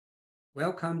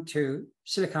Welcome to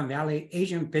Silicon Valley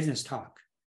Asian Business Talk.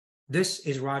 This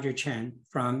is Roger Chen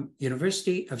from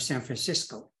University of San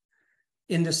Francisco.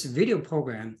 In this video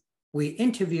program, we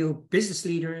interview business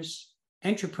leaders,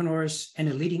 entrepreneurs,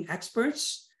 and leading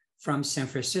experts from San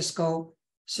Francisco,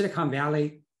 Silicon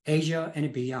Valley, Asia,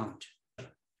 and beyond.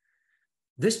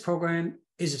 This program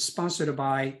is sponsored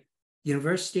by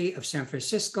University of San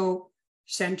Francisco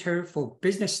Center for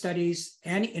Business Studies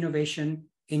and Innovation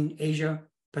in Asia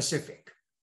Pacific.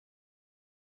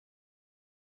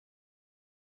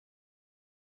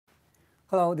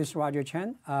 Hello, this is Roger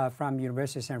Chen from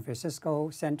University of San Francisco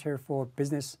Center for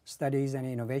Business Studies and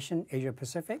Innovation Asia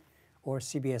Pacific, or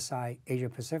CBSI Asia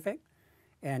Pacific.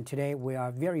 And today we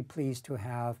are very pleased to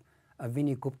have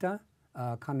Vinnie Gupta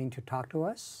coming to talk to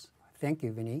us. Thank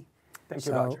you, Vinnie. Thank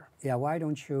you, Roger. Yeah, why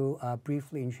don't you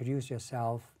briefly introduce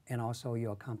yourself and also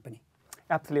your company?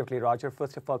 Absolutely, Roger.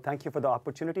 First of all, thank you for the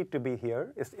opportunity to be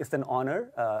here. It's an honor.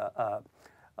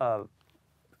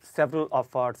 Several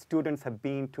of our students have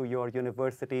been to your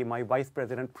university. My vice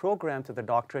president programs with a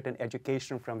doctorate in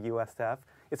education from USF.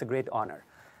 It's a great honor.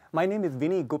 My name is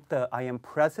Vinnie Gupta. I am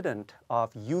president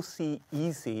of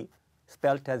UCEazy,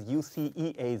 spelled as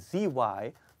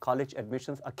UCEazy, College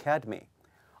Admissions Academy.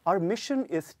 Our mission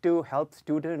is to help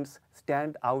students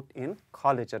stand out in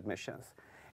college admissions.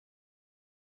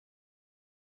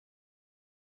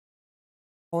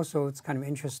 Also, it's kind of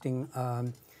interesting,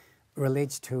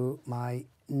 relates to my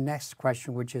next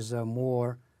question, which is a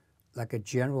more like a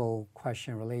general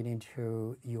question relating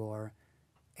to your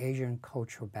Asian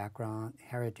cultural background,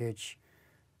 heritage,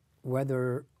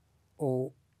 whether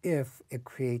or if it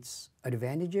creates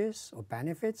advantages or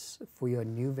benefits for your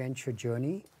new venture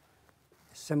journey.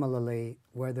 Similarly,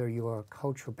 whether your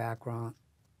cultural background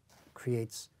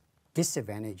creates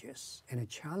disadvantages and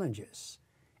challenges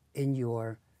in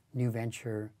your new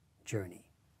venture journey.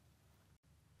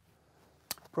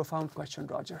 Profound question,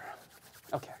 Roger.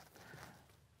 Okay.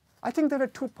 I think there are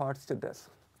two parts to this.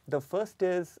 The first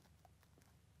is,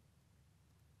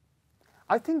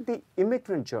 I think the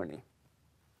immigrant journey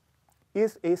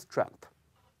is a strength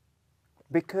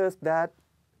because that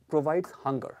provides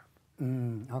hunger.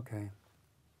 Okay.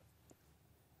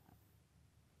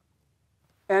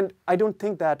 And I don't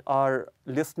think that our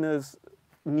listeners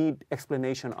need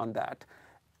explanation on that,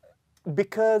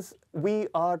 because we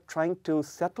are trying to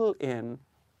settle in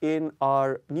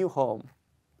our new home.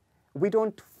 We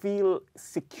don't feel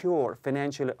secure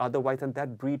financially otherwise, and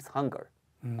that breeds hunger.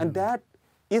 And that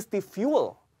is the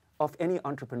fuel of any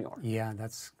entrepreneur. Yeah,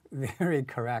 that's very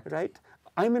correct. Right?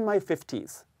 I'm in my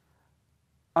 50s.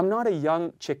 I'm not a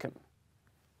young chicken.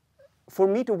 For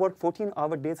me to work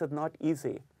 14-hour days is not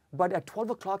easy. But at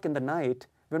 12 o'clock in the night,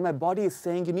 when my body is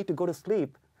saying you need to go to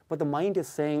sleep, but the mind is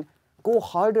saying, go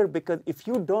harder, because if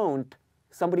you don't,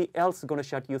 somebody else is going to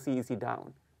shut UCEazy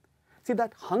down. See,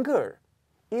 that hunger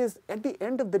is, at the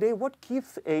end of the day, what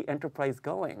keeps an enterprise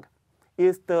going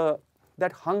is that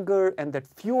hunger and that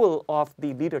fuel of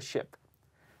the leadership.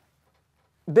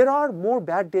 There are more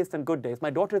bad days than good days. My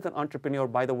daughter is an entrepreneur,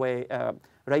 by the way,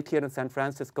 right here in San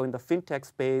Francisco in the fintech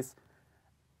space.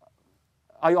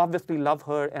 I obviously love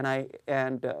her, and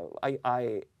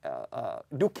I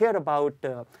do care about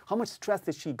how much stress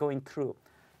is she going through.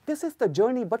 This is the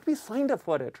journey, but we signed up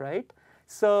for it, right?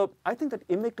 So I think that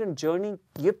immigrant journey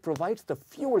provides the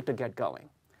fuel to get going.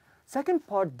 Second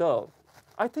part, though,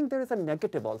 I think there is a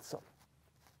negative also.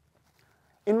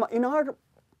 In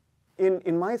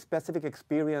my specific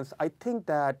experience, I think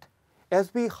that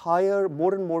as we hire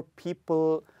more and more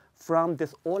people from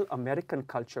this all-American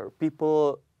culture,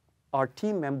 our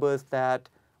team members that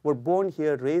were born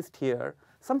here, raised here,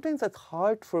 sometimes it's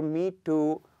hard for me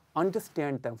to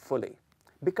understand them fully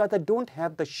because I don't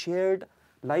have the shared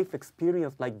life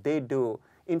experience like they do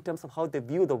in terms of how they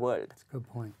view the world. That's a good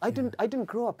point. I didn't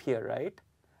grow up here, right?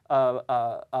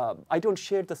 I don't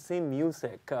share the same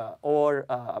music or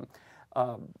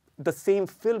the same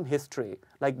film history.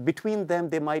 Like between them,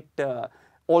 they might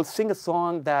all sing a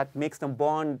song that makes them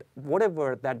bond,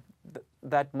 whatever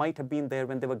that might have been there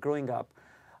when they were growing up.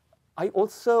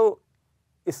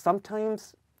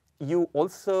 Sometimes you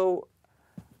also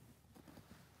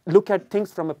look at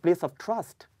things from a place of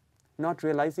trust, not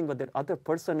realizing what that other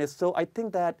person is. So I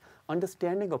think that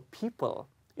understanding of people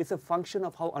is a function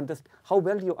of how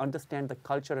well you understand the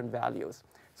culture and values.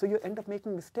 So you end up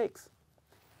making mistakes.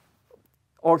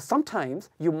 Or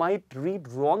sometimes you might read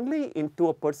wrongly into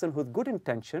a person who's good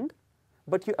intentioned,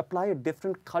 but you apply a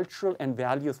different cultural and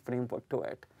values framework to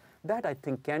it. That, I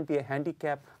think, can be a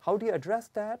handicap. How do you address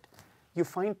that? You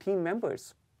find team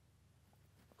members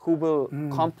who will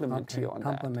compliment you on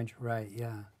that. Compliment, right,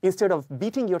 yeah. Instead of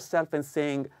beating yourself and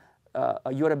saying,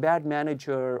 you're a bad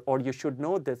manager or you should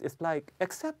know this. It's like,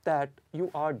 accept that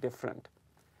you are different.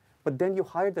 But then you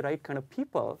hire the right kind of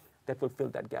people that will fill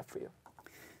that gap for you.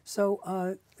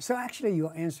 So, so actually,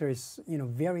 your answer is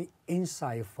very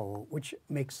insightful, which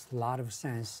makes a lot of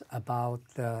sense about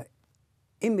the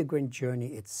immigrant journey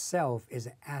itself is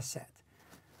an asset,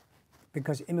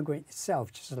 because immigrant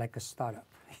itself just like a startup.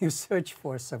 You search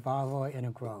for survival and a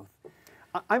growth.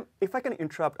 If I can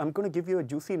interrupt, I'm going to give you a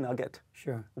juicy nugget.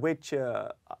 Sure. Which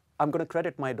I'm going to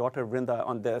credit my daughter Vrinda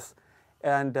on this.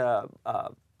 And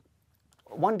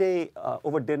one day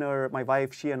over dinner, my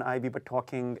wife, she and I, we were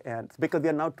talking, and because we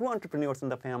are now two entrepreneurs in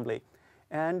the family.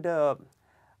 And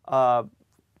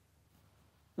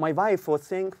my wife was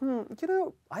saying,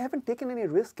 I haven't taken any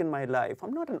risk in my life.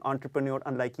 I'm not an entrepreneur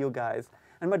unlike you guys.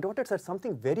 And my daughter said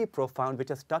something very profound which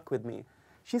has stuck with me.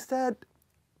 She said,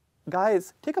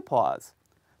 guys, take a pause.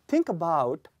 Think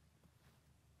about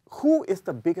who is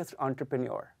the biggest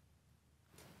entrepreneur.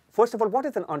 First of all, what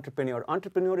is an entrepreneur?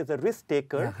 Entrepreneur is a risk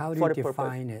taker how do for you a purpose.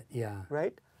 define it? Yeah.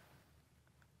 Right?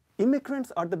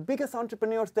 Immigrants are the biggest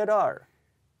entrepreneurs there are.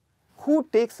 Who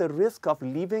takes a risk of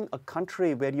leaving a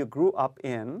country where you grew up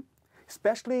in,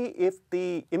 especially if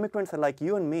the immigrants are like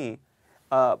you and me?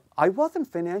 I wasn't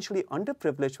financially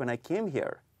underprivileged when I came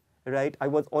here, right? I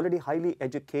was already highly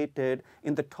educated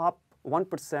in the top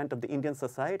 1% of the Indian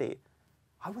society.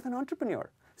 I was an entrepreneur.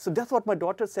 So that's what my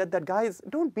daughter said, that guys,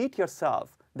 don't beat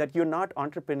yourself that you're not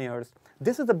entrepreneurs.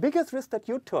 This is the biggest risk that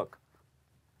you took,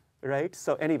 right?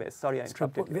 So anyways, sorry I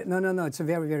interrupted you. No, it's a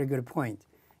very, very good point.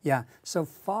 Yeah, so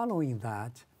following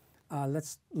that,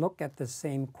 let's look at the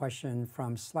same question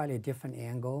from slightly different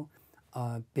angle.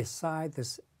 Beside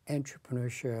this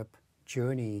entrepreneurship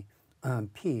journey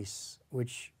piece,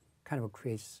 which kind of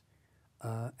creates,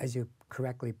 as you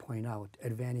correctly point out,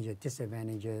 advantages,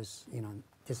 disadvantages.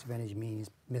 Disadvantage means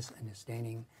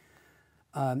misunderstanding.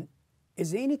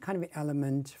 Is there any kind of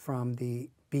element from the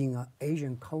being an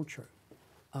Asian culture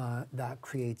that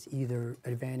creates either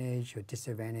advantage or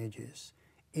disadvantages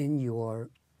in your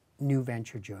new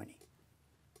venture journey?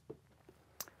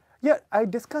 Yeah, I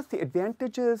discussed the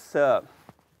advantages,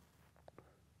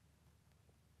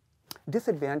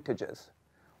 disadvantages.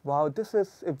 Wow, this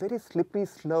is a very slippery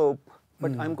slope,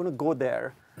 but I'm going to go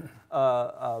there.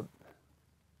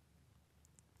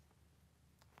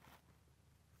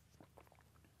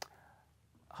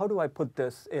 How do I put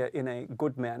this in a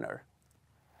good manner?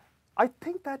 I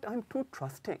think that I'm too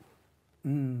trusting.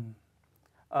 And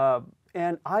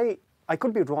I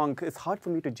could be wrong. It's hard for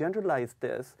me to generalize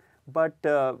this. But,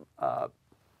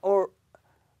 or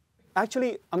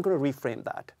actually, I'm going to reframe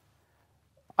that.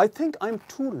 I think I'm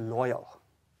too loyal.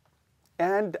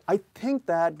 And I think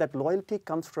that that loyalty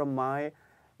comes from my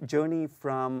journey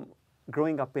from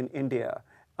growing up in India.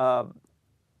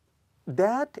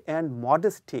 That and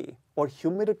modesty or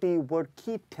humility were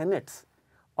key tenets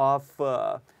of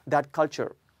that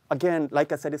culture. Again,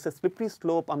 like I said, it's a slippery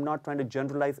slope. I'm not trying to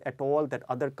generalize at all that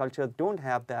other cultures don't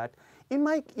have that. In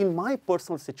my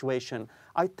personal situation,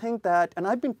 I think that, and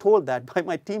I've been told that by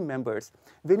my team members,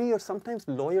 Vinnie, you're sometimes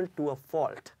loyal to a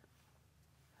fault.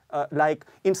 Like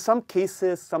in some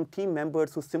cases, some team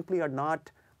members who simply are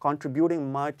not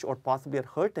contributing much or possibly are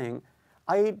hurting,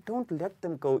 I don't let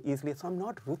them go easily, so I'm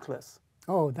not ruthless.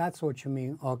 Oh, that's what you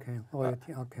mean. Okay,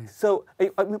 loyalty. Okay. So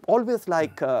I'm always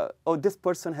like, oh, this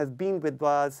person has been with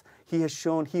us. He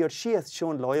or she has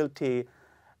shown loyalty.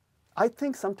 I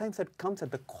think sometimes it comes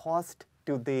at the cost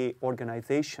to the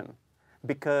organization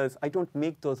because I don't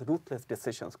make those ruthless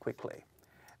decisions quickly.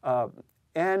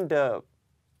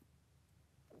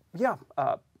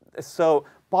 So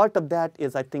part of that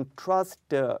is, I think,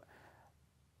 trust.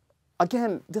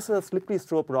 Again, this is a slippery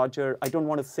slope, Roger. I don't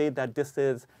want to say that this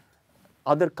is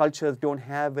other cultures don't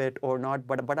have it or not,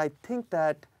 but I think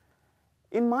that,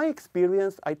 in my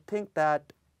experience, I think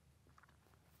that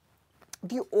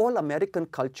the all-American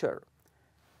culture,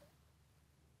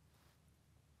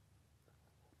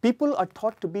 people are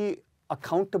taught to be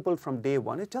accountable from day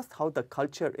one. It's just how the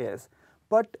culture is.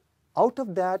 But out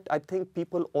of that, I think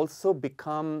people also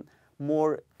become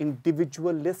more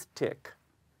individualistic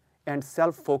and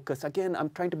self-focused. Again,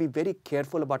 I'm trying to be very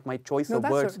careful about my choice of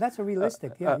words. That's a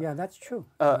realistic. Yeah, that's true.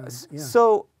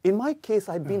 So in my case,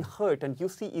 I've been hurt, and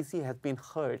UCEazy has been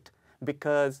hurt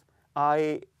because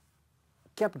I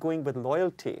kept going with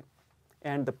loyalty,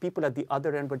 and the people at the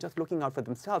other end were just looking out for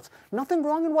themselves. Nothing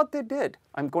wrong in what they did.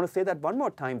 I'm going to say that one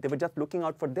more time. They were just looking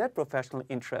out for their professional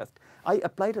interest. I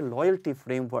applied a loyalty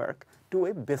framework to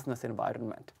a business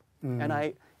environment.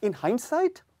 And in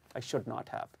hindsight, I should not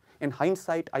have. In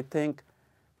hindsight, I think,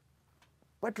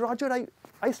 but Roger,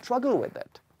 I struggle with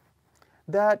it.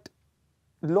 That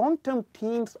long-term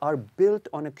teams are built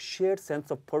on a shared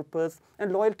sense of purpose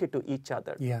and loyalty to each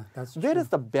other. Yeah, that's true. Where is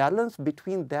the balance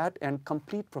between that and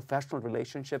complete professional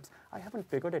relationships? I haven't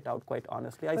figured it out, quite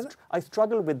honestly. I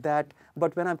struggle with that,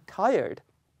 but when I'm tired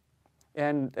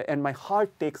and my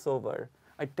heart takes over,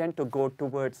 I tend to go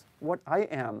towards what I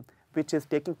am, which is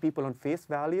taking people on face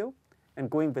value and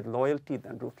going with loyalty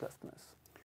than ruthlessness.